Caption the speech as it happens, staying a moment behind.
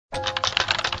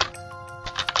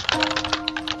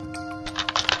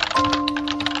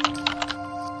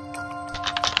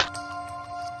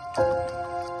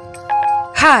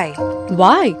Hi.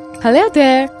 Why? Hello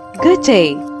there. Good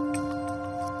day.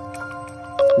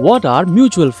 What are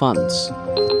mutual funds?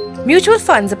 Mutual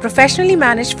funds are professionally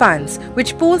managed funds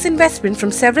which pools investment from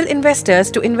several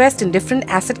investors to invest in different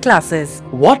asset classes.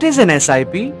 What is an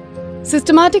SIP?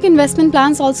 Systematic investment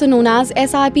plans, also known as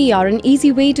SIP, are an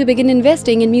easy way to begin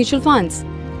investing in mutual funds.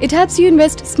 It helps you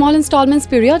invest small installments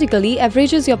periodically,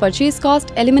 averages your purchase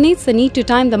cost, eliminates the need to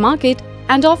time the market,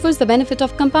 and offers the benefit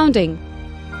of compounding.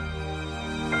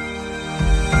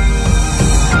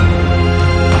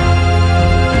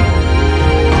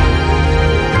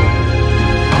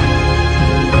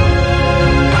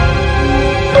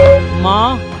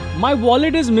 Ma, my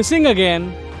wallet is missing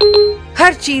again.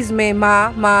 हर चीज में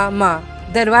माँ माँ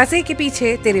माँ। दरवाजे के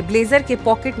पीछे तेरे blazer के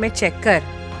पॉकेट में चेक कर।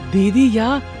 Didi,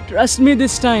 yeah, trust me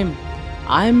this time.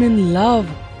 I'm in love.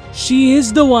 She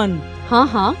is the one. हाँ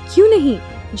हाँ, क्यों नहीं?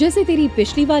 जैसे तेरी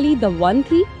पिछली वाली The One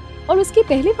थी और उसके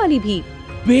पहले वाली भी।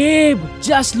 Babe,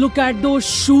 just look at those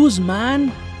shoes, man.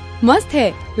 मस्त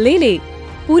है, ले ले।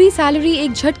 पूरी सैलरी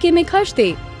एक झटके में खर्च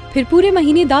दे, फिर पूरे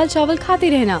महीने दाल चावल खाते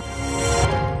रहना।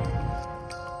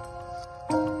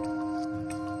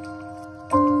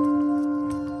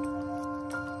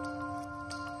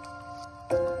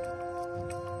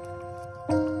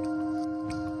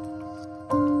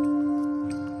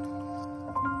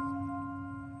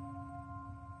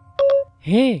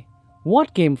 Hey,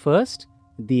 what came first?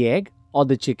 The egg or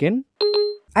the chicken?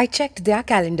 I checked their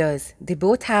calendars. They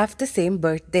both have the same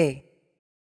birthday.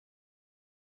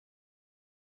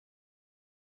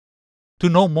 To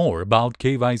know more about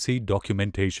KYC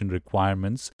documentation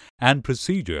requirements and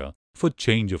procedure for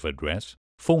change of address,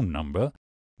 phone number,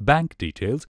 bank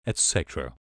details,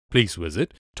 etc., please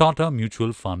visit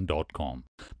tatamutualfund.com.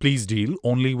 Please deal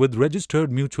only with registered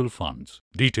mutual funds,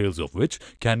 details of which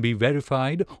can be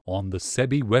verified on the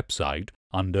SEBI website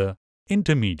under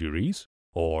Intermediaries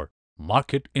or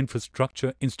Market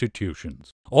Infrastructure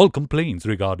Institutions. All complaints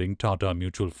regarding Tata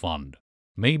Mutual Fund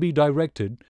may be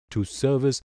directed to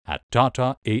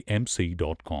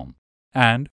service@tataamc.com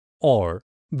and or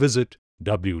visit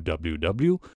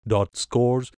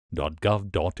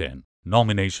www.scores.gov.in.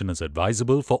 Nomination is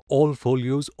advisable for all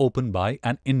folios opened by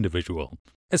an individual,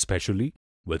 especially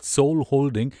with sole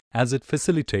holding, as it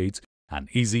facilitates an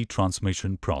easy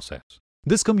transmission process.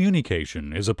 This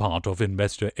communication is a part of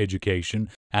investor education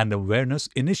and awareness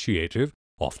initiative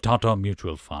of Tata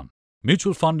Mutual Fund.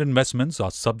 Mutual fund investments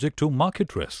are subject to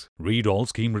market risk. Read all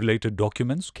scheme-related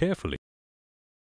documents carefully.